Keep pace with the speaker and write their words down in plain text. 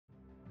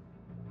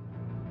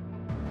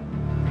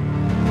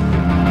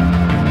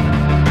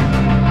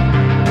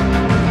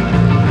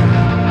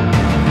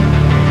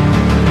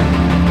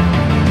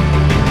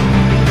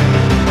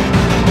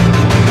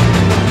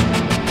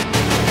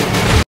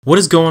What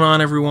is going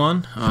on,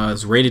 everyone?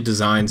 It's Rated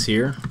Designs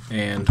here,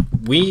 and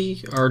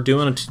we are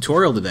doing a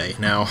tutorial today.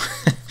 Now,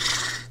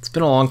 it's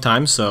been a long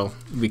time, so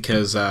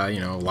because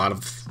you know, a lot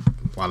of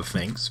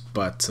things,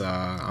 but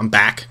I'm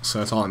back, so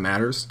that's all that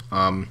matters.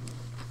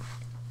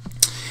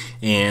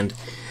 And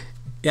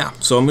yeah,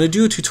 so I'm going to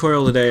do a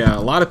tutorial today. A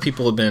lot of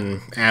people have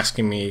been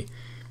asking me,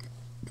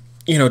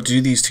 you know, do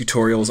these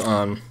tutorials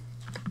on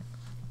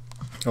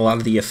a lot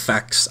of the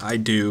effects I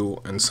do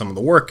and some of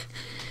the work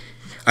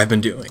I've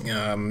been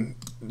doing.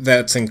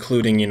 That's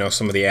including, you know,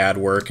 some of the ad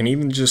work and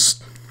even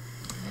just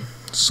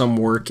some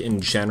work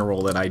in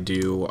general that I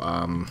do,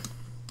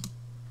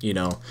 you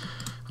know,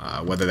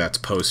 whether that's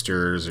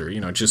posters or,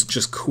 you know,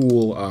 just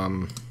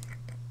cool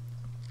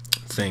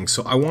things.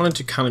 So I wanted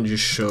to kind of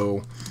just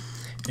show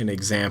an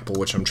example,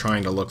 which I'm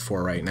trying to look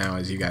for right now,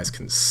 as you guys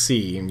can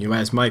see. And you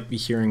guys might be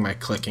hearing my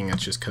clicking.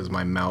 That's just because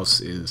my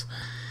mouse is...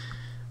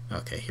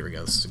 Okay, here we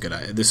go.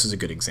 This is a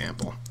good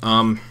example.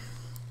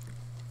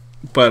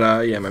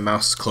 But yeah, my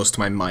mouse is close to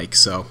my mic,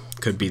 so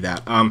could be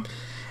that.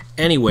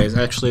 Anyways,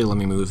 actually, let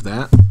me move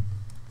that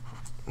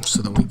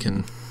so that we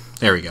can...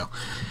 There we go.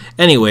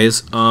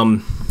 Anyways,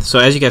 so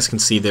as you guys can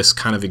see, this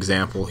kind of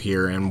example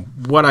here, and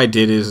what I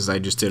did is I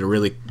just did a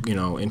really, you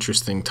know,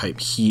 interesting type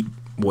heat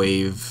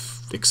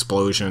wave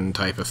explosion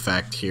type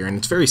effect here, and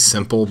it's very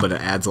simple, but it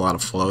adds a lot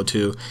of flow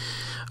to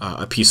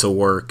a piece of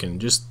work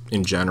and just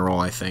in general,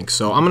 I think.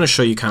 So I'm going to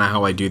show you kind of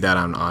how I do that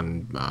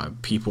on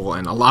people,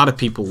 and a lot of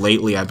people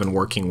lately I've been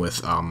working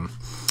with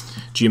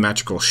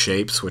geometrical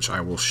shapes, which I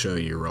will show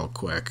you real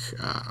quick.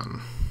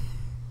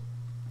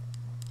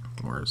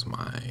 Where's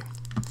my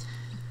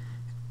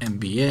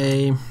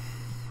MBA?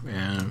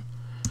 And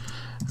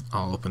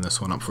I'll open this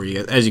one up for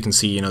you. As you can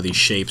see, you know, these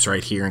shapes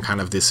right here and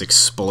kind of this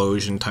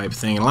explosion type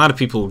thing. And a lot of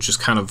people just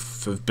kind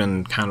of have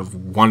been kind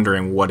of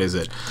wondering, what is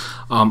it?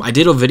 I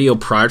did a video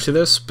prior to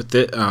this, but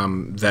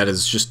that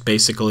is just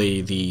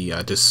basically the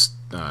I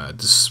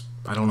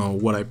don't know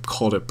what I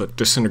called it, but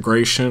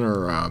disintegration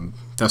or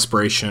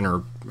desperation,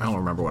 or I don't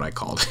remember what I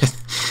called it.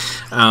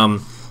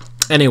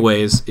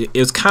 Anyways,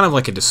 it's kind of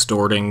like a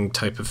distorting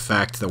type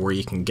effect that where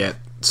you can get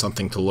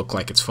something to look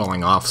like it's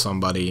falling off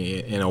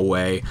somebody in a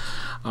way.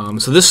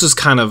 So this is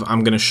kind of,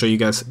 I'm going to show you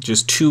guys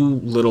just two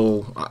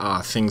little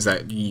things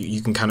that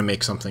you can kind of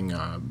make something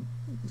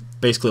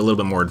basically a little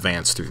bit more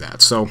advanced through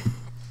that. So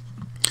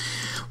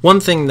one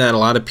thing that a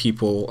lot of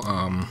people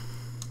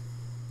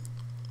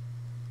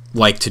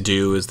like to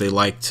do is they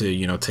like to,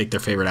 you know, take their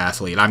favorite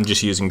athlete. I'm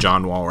just using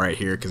John Wall right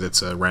here because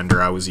it's a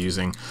render I was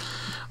using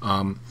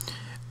a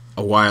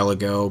while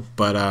ago,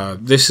 but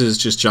this is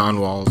just John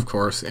Wall, of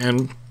course,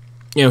 and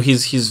you know,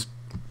 he's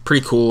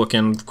pretty cool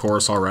looking, of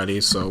course, already.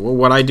 So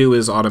what I do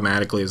is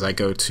automatically is I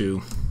go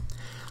to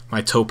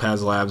my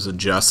Topaz Labs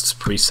Adjusts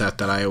preset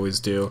that I always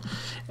do.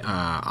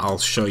 I'll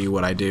show you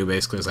what I do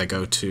basically is I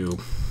go to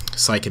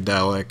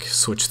Psychedelic,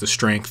 switch the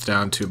strength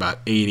down to about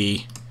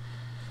 80,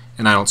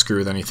 and I don't screw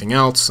with anything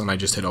else, and I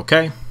just hit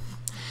OK.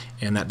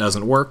 And that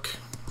doesn't work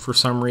for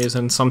some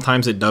reason.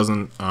 Sometimes it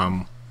doesn't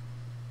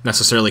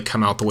necessarily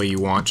come out the way you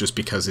want just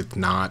because it's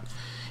not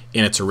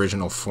in its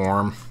original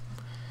form.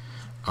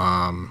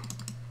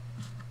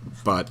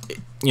 But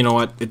you know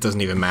what, it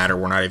doesn't even matter.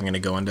 We're not even going to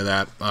go into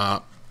that.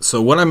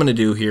 So what I'm going to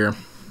do here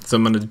is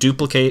I'm going to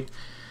duplicate,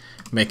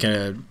 make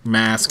a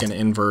mask and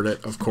invert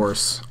it, of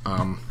course,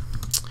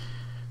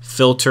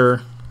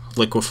 filter,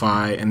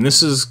 liquefy, and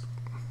this is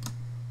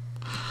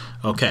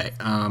okay.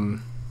 I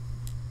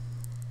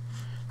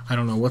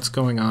don't know what's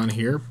going on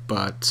here,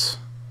 but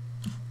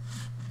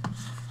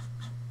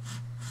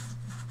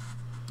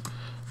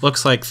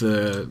looks like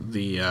the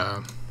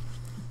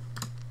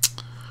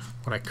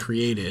what I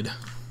created.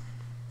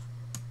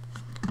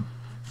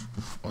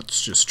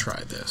 Let's just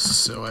try this.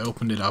 So I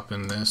opened it up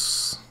in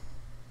this.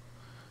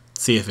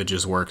 See if it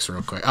just works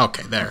real quick.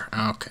 Okay, there.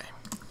 Okay.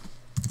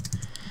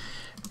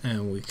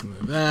 And we can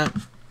move that.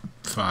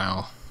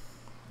 File.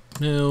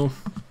 New.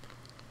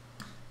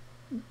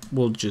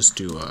 We'll just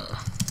do a...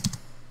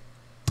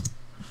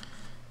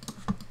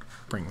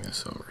 Bring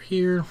this over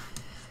here.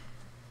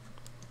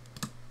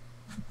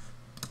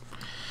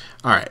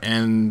 Alright,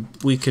 and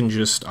we can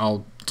just...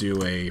 I'll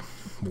do a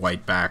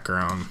white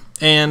background.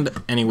 And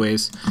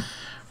anyways,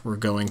 we're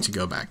going to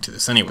go back to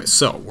this anyway.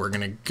 So we're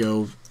going to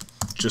go,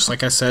 just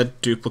like I said,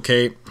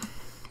 duplicate,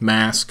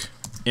 mask,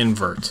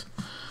 invert.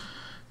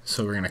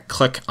 So we're going to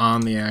click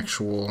on the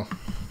actual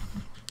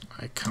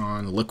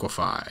icon,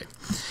 liquefy.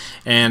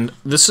 And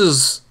this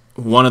is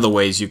one of the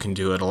ways you can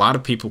do it. A lot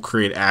of people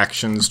create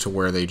actions to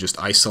where they just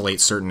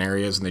isolate certain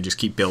areas and they just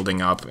keep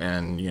building up,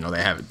 and you know,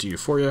 they have it do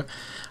for you.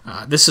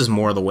 This is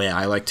more the way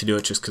I like to do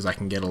it, just because I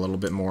can get a little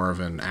bit more of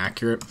an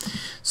accurate.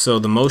 So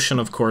the motion,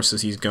 of course,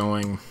 is he's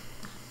going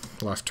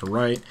left to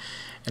right,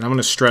 and I'm going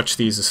to stretch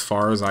these as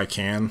far as I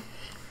can.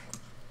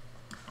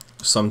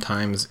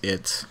 Sometimes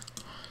it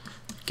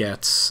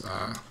gets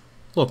a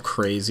little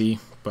crazy,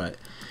 but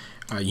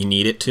you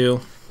need it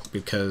to,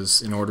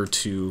 because in order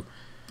to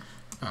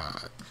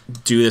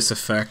do this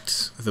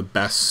effect the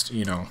best,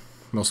 you know,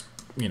 most,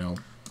 you know,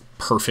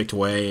 perfect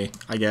way,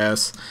 I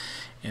guess,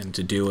 and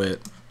to do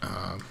it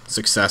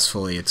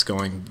successfully,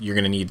 you're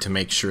going to need to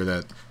make sure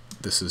that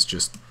this is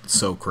just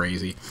so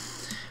crazy.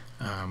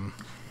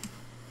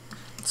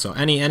 So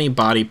any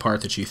body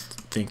part that you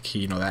think,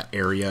 you know, that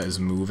area is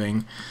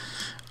moving,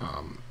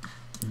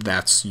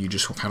 that's, you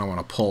just kind of want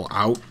to pull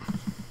out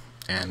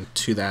and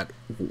to that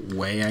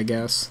way, I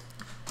guess.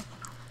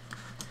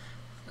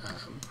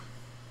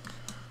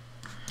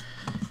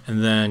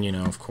 And then, you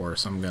know, of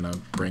course, I'm going to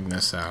bring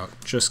this out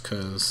just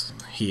because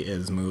he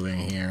is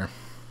moving here.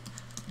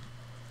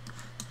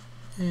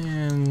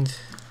 And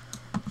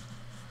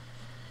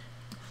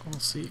we'll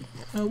see.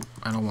 Oh,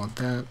 I don't want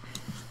that.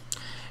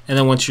 And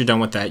then once you're done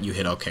with that, you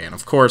hit OK. And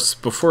of course,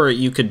 before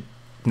you could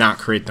not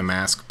create the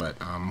mask,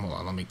 but hold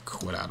on, let me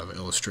quit out of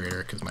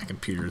Illustrator because my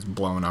computer is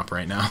blowing up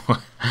right now.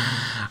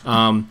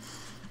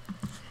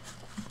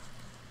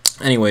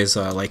 Anyways,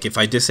 like if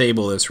I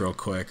disable this real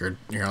quick, or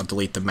I'll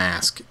delete the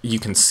mask, you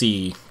can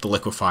see the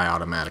liquefy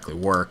automatically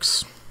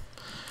works.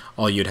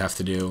 All you'd have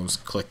to do is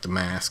click the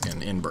mask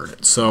and invert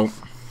it. So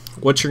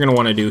what you're going to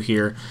want to do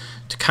here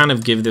to kind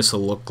of give this a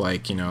look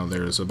like, you know,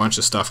 there's a bunch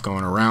of stuff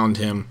going around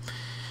him.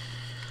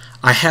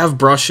 I have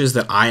brushes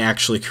that I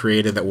actually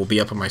created that will be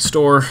up in my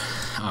store.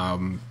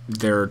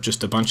 They're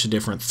just a bunch of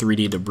different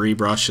 3D debris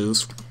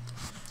brushes.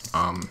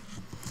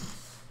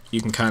 You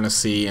can kind of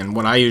see, and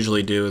what I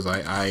usually do is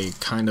I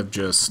kind of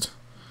just,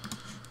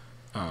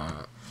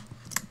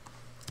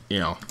 you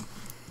know,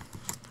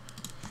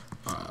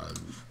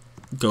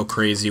 go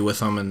crazy with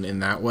them in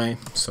that way.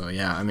 So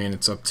yeah, I mean,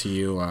 it's up to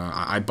you.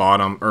 I bought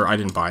them, or I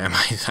didn't buy them,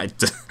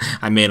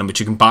 I made them, but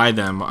you can buy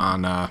them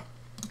on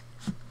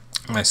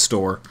my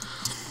store.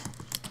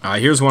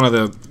 Here's one of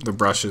the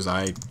brushes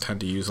I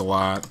tend to use a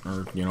lot,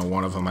 or, you know,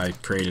 one of them I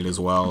created as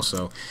well,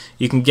 so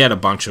you can get a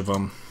bunch of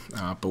them.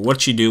 But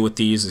what you do with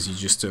these is you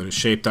just do the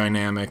shape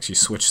dynamics, you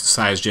switch the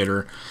size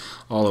jitter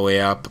all the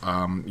way up,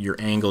 your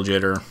angle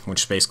jitter,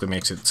 which basically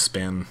makes it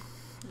spin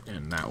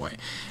in that way.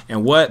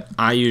 And what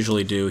I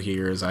usually do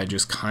here is I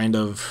just kind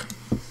of,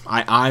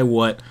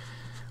 what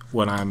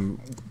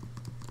I'm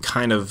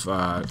kind of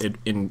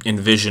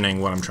envisioning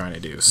what I'm trying to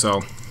do.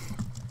 So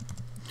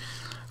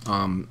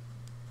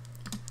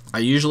I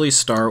usually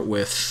start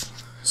with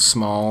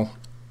small,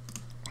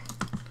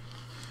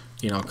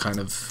 you know, kind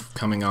of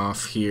coming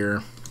off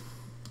here.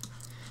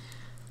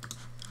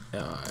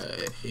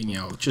 You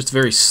know, just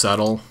very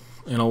subtle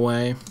in a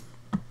way,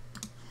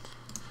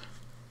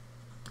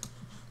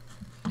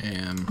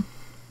 and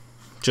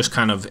just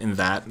kind of in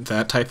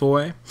that type of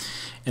way.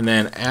 And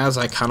then as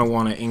I kind of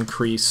want to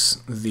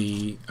increase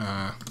the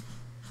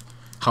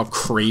how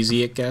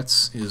crazy it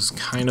gets is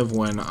kind of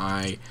when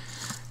I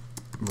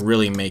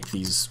really make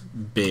these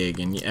big.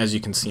 And as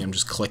you can see, I'm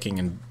just clicking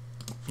and,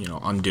 you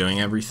know, undoing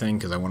everything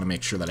because I want to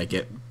make sure that I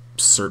get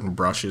certain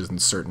brushes in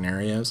certain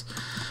areas.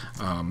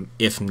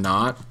 If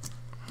not,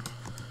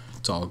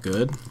 it's all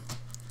good.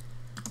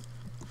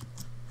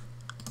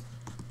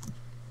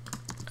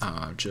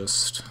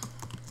 Just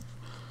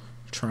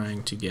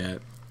trying to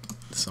get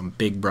some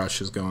big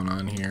brushes going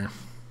on here.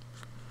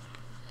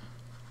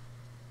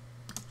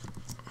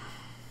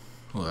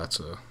 Well,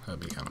 that'd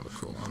be kind of a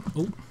cool one.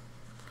 Ooh.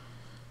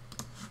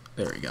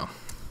 There we go.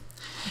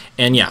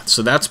 And yeah,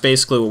 so that's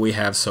basically what we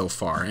have so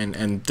far,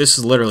 and this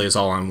is literally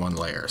all on one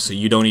layer, so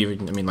you don't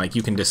even, I mean, like,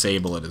 you can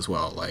disable it as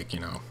well, like, you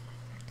know,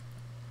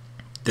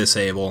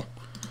 disable,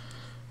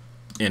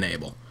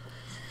 enable,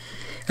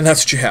 and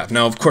that's what you have.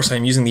 Now, of course,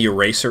 I'm using the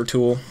eraser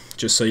tool,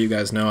 just so you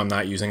guys know. I'm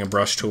not using a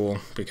brush tool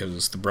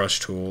because the brush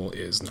tool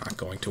is not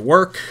going to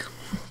work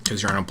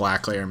because you're on a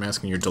black layer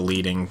mask and you're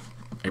deleting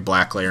a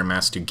black layer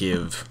mask to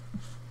give,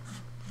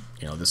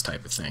 you know, this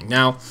type of thing.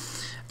 Now,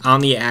 on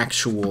the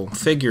actual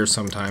figure,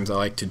 sometimes I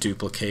like to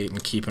duplicate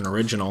and keep an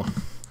original.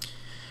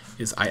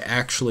 Is I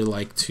actually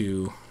like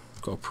to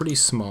go pretty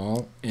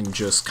small and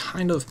just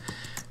kind of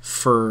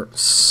for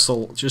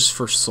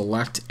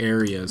select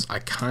areas, I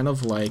kind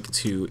of like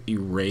to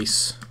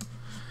erase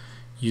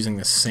using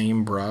the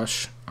same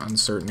brush on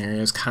certain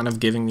areas, kind of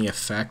giving the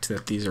effect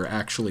that these are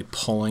actually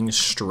pulling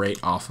straight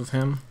off of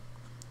him.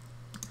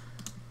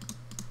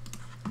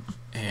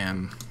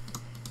 And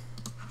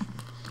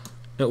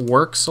it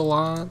works a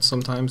lot.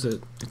 Sometimes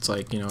it's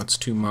like, you know, it's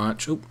too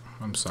much. Oop,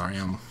 I'm sorry,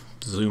 I'm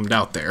zoomed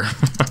out there.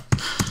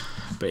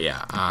 But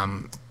yeah,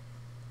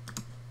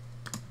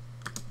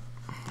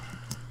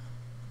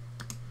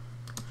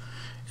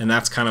 and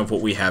that's kind of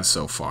what we have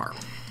so far.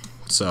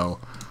 So,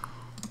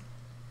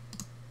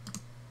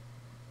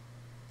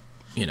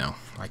 you know,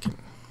 I can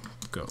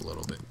go a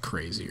little bit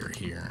crazier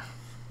here.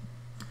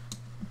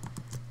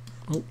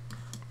 Oh,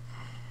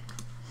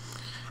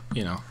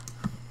 you know,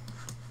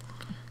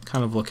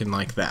 kind of looking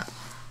like that.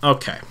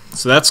 Okay,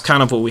 so that's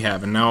kind of what we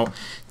have. And now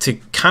to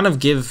kind of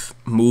give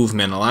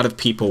movement, a lot of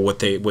people, what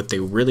they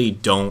really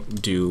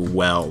don't do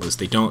well is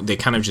they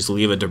kind of just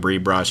leave a debris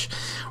brush,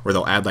 or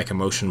they'll add like a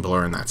motion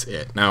blur and that's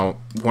it. Now,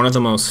 one of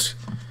the most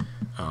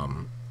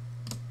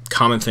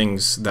common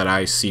things that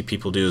I see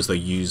people do is they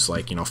use,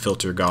 like, you know,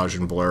 filter,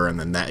 Gaussian blur, and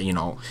then that, you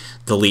know,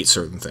 delete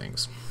certain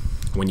things.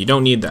 When you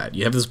don't need that,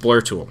 you have this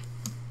blur tool.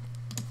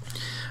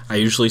 I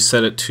usually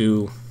set it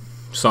to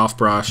soft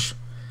brush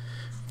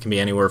can be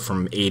anywhere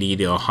from 80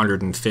 to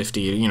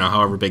 150, you know,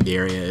 however big the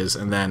area is.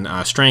 And then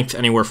strength,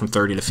 anywhere from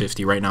 30 to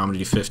 50. Right now I'm going to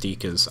do 50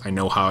 because I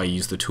know how I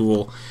use the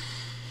tool.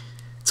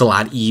 It's a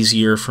lot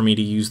easier for me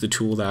to use the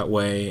tool that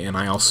way, and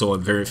I also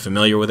am very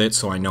familiar with it,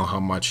 so I know how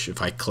much,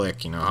 if I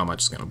click, you know, how much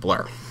it's going to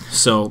blur.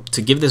 So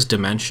to give this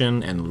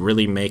dimension and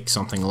really make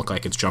something look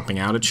like it's jumping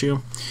out at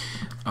you,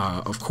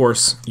 of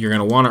course, you're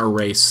going to want to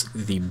erase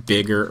the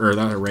bigger, or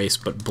not erase,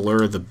 but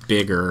blur the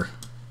bigger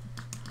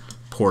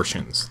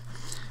portions.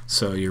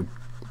 So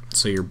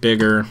your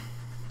bigger,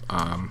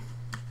 I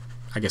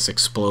guess,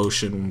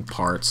 explosion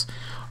parts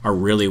are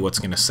really what's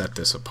going to set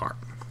this apart.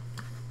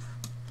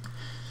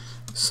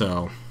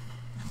 So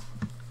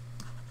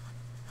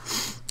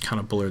kind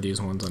of blur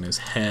these ones on his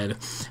head,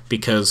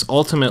 because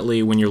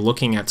ultimately when you're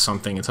looking at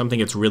something and something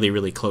gets really,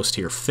 really close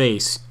to your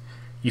face,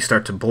 you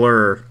start to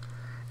blur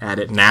at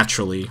it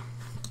naturally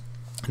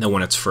than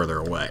when it's further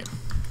away.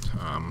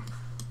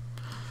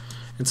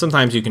 And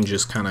sometimes you can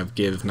just kind of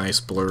give nice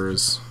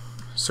blurs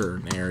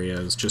certain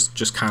areas,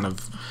 just kind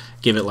of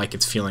give it like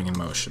it's feeling in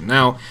motion.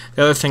 Now,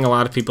 the other thing a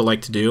lot of people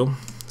like to do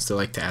is they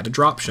like to add a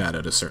drop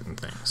shadow to certain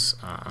things.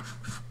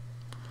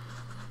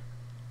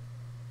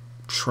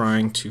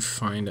 Trying to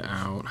find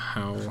out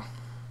how.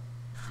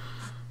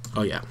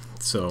 Oh yeah,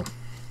 so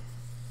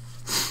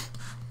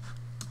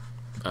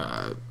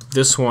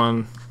this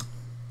one,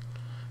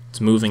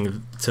 it's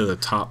moving to the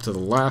top to the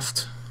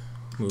left.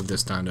 Move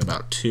this down to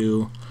about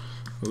 2.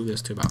 Move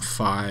this to about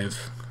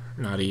 5.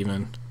 Not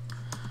even.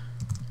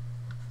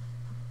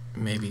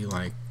 Maybe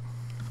like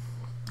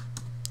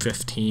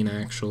 15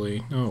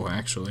 actually. Oh,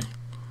 actually.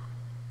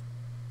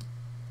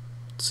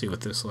 Let's see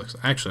what this looks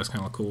like. Actually, that's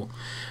kind of cool.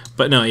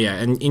 But no, yeah,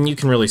 and you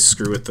can really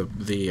screw with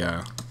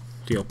the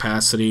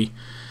opacity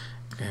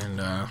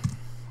and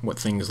what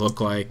things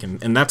look like,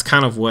 and that's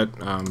kind of what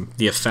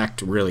the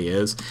effect really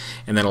is.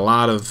 And then a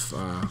lot of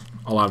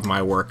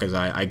my work is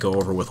I go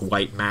over with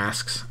white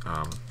masks,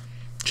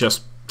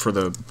 just for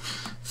the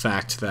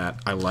fact that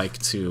I like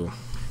to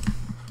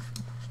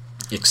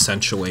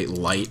accentuate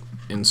light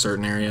in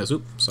certain areas.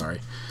 Oops, sorry.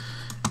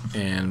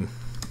 And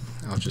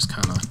I'll just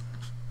kind of,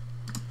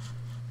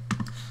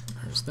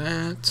 there's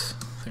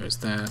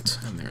that,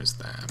 and there's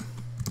that.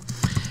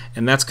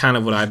 And that's kind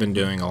of what I've been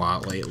doing a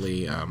lot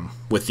lately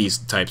with these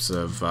types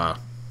of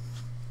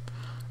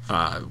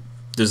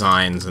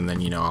designs, and then,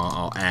 you know,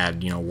 I'll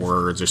add, you know,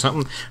 words or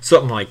something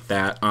like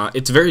that.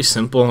 It's very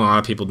simple, and a lot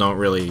of people don't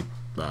really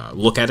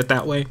look at it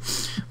that way.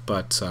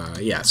 But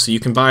yeah, so you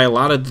can buy a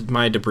lot of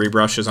my debris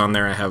brushes on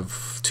there. I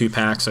have 2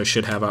 packs I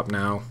should have up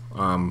now.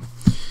 I'll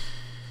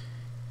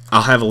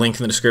have a link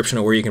in the description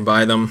of where you can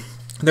buy them.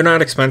 They're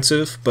not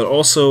expensive, but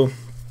also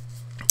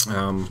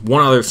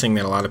one other thing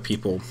that a lot of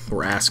people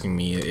were asking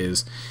me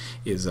is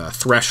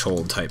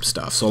threshold type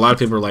stuff. So a lot of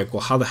people are like,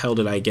 well, how the hell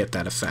did I get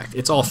that effect?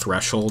 It's all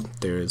threshold.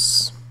 You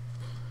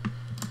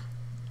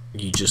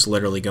just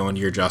literally go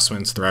into your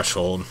adjustments,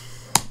 threshold.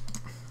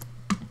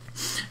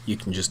 You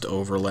can just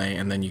overlay,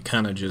 and then you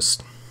kind of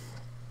just,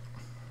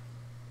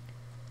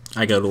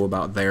 I go to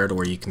about there to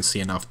where you can see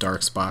enough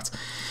dark spots.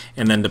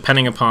 And then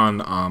depending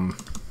upon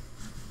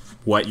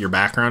what your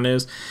background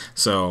is,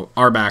 so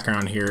our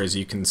background here, as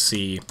you can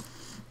see,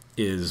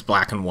 is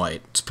black and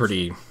white. It's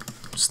pretty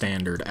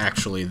standard.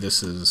 Actually,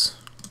 this is,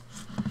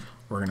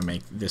 we're going to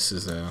make, this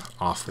is a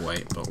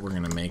off-white, but we're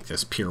going to make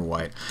this pure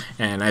white.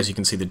 And as you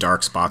can see, the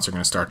dark spots are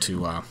going to start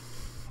to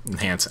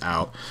enhance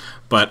out.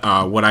 But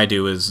what I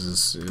do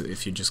is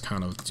if you just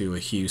kind of do a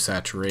hue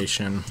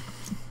saturation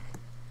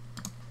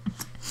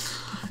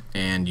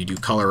and you do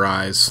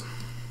colorize,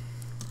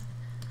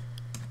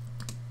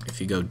 if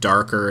you go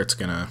darker, it's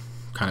going to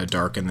kind of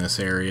darken this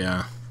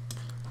area,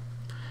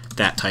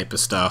 that type of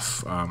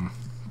stuff.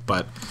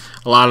 But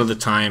a lot of the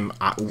time,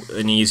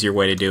 an easier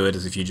way to do it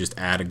is if you just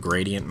add a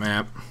gradient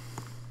map,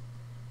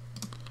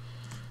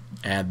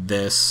 add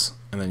this,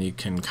 and then you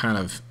can kind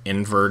of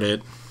invert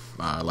it.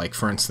 Like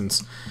for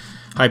instance,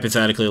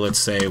 hypothetically, let's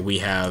say we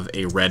have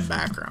a red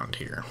background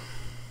here,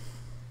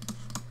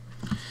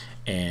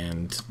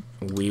 and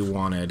we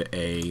wanted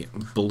a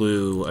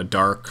blue, a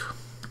darkish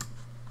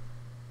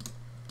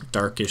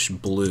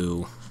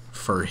blue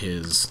for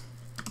his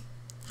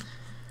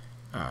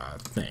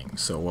thing.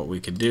 So what we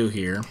could do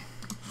here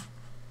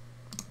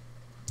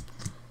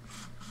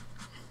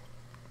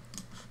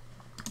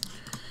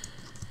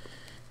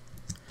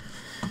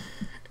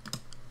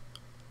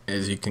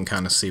is you can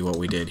kind of see what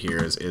we did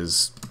here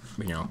is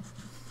you know,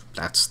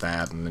 that's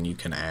that, and then you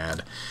can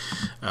add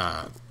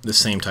the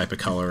same type of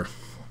color.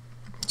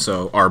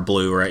 So our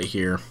blue right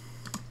here,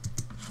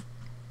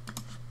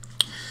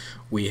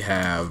 we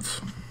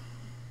have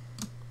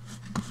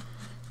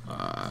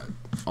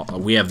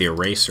the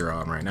eraser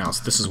on right now.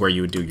 So this is where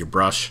you would do your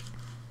brush,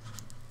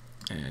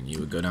 and you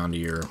would go down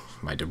to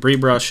my debris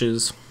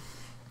brushes,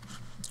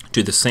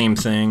 do the same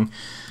thing,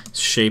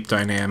 shape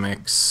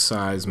dynamics,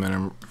 size,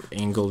 minimum,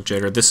 angle,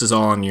 jitter. This is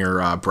all in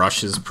your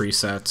brushes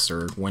presets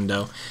or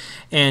window,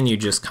 and you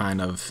just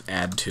kind of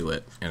add to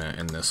it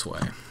in this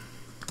way,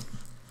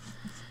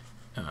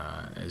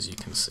 as you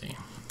can see.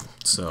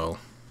 So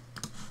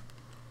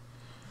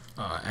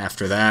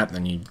after that,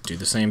 then you do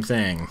the same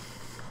thing.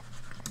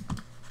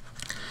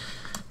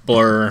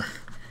 Blur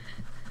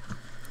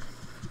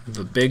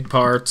the big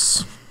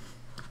parts,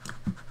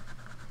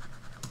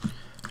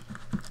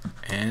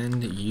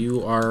 and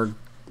you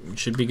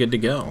should be good to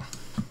go.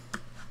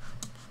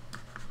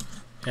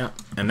 Yeah,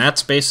 and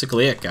that's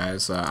basically it,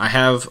 guys. I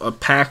have a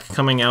pack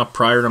coming out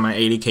prior to my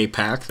 80K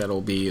pack that'll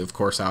be, of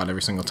course, out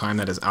every single time.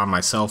 That is on my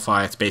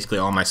Sellfy. It's basically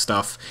all my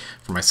stuff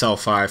for my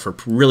Sellfy for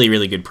really,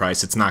 really good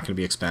price. It's not going to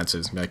be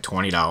expensive. It's going to be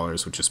like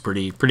 $20, which is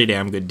pretty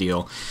damn good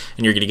deal.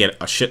 And you're going to get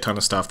a shit ton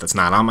of stuff that's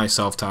not on my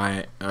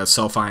Sellfy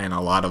and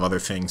a lot of other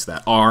things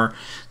that are.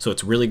 So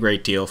it's a really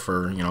great deal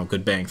for, you know,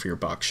 good bang for your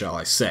buck, shall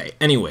I say.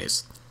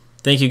 Anyways,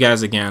 thank you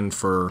guys again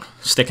for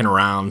sticking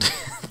around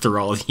through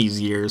all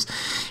these years.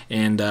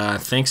 And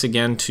thanks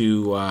again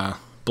to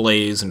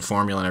Blaze and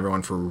Formula and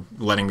everyone for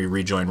letting me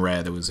rejoin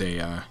Red. It was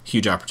a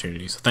huge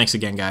opportunity. So thanks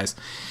again, guys.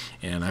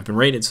 And I've been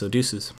rated, so deuces.